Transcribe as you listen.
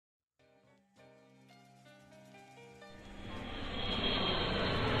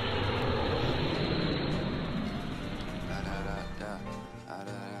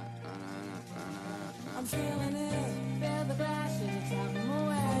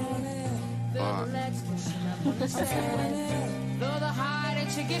Blaze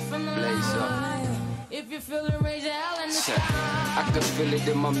up. If you feel it, raise your hell in the sky. I can feel it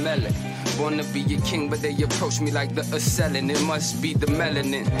in my melon. Born to be a king, but they approach me like the selling. It must be the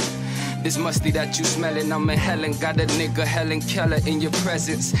melanin. This musty that you smelling, I'm inhaling. Got a nigga Helen Keller in your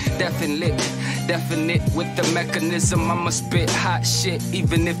presence. Definite with the mechanism. I'ma spit hot shit,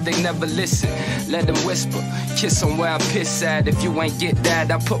 even if they never listen. Let them whisper, kiss on where I piss at. If you ain't get that,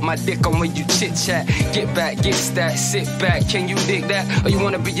 I put my dick on when you chit chat. Get back, get stat, sit back. Can you dig that? Or you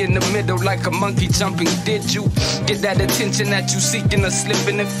wanna be in the middle like a monkey jumping? Did you get that attention that you seeking or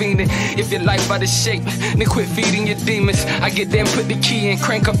slipping and fiending? If your life out of shape, then quit feeding your demons. I get them, put the key in,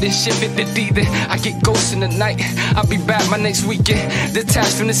 crank up, then shift it. I get ghosts in the night. I'll be back my next weekend,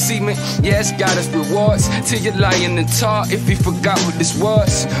 detached from the cement. Yeah, it's got us rewards till you're lying and tar. If you forgot what this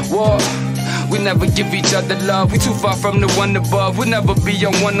was, war. We never give each other love. We too far from the one above. We'll never be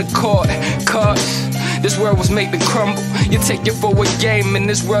on one accord. Cause this world was made to crumble. You take it for a game in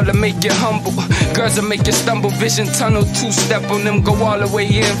this world to make you humble. Girls will make you stumble. Vision tunnel, two-step on them. Go all the way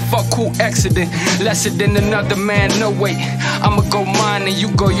in. Fuck who accident. Lesser than another man, no way. I'ma go mine and you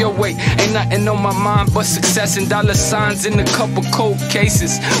go your way. Ain't nothing on my mind but success and dollar signs in a couple cold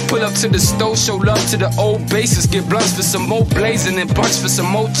cases. Pull up to the stove, show love to the old bases. Get blunts for some more blazing and bunch for some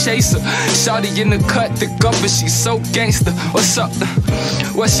more chaser. Shawty in the cut, the gubber, she's so gangster. What's up?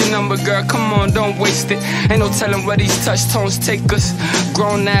 What's your number, girl? Come on, don't waste it. Ain't no telling where these touch tones take us.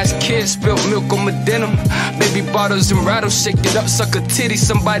 Grown ass kids spilt milk on my denim. Baby bottles and rattles, shake it up, suck a titty,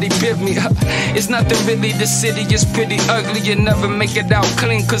 somebody bit me up. It's nothing really, the city is pretty ugly. You never make it out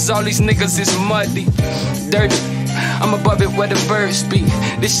clean, cause all these niggas is muddy, dirty. I'm above it where the birds be.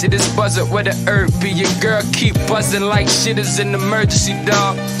 This shit is buzzard where the herb be. Your girl keep buzzing like shit is an emergency,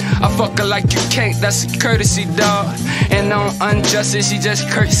 dog. I fuck her like you can't, that's a courtesy, dog. And on unjustice, she just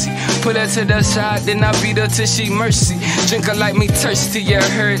curtsy. Put her to the side, then I beat her till she mercy. Drink her like me thirsty, yeah,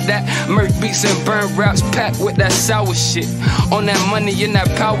 heard that. Murk beats and burn raps packed with that sour shit. On that money and that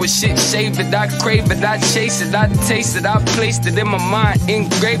power shit. Shave it, I crave it, I chase it, I taste it, I placed it in my mind,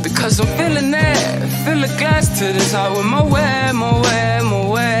 engraved it. Cause I'm feeling that, fill a glass to this heart with my way, my way, my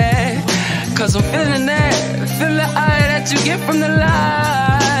way. Cause I'm feeling that, feel the eye that you get from the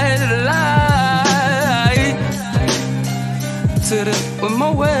light, the light. To the, with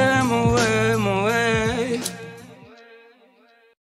my way, my way.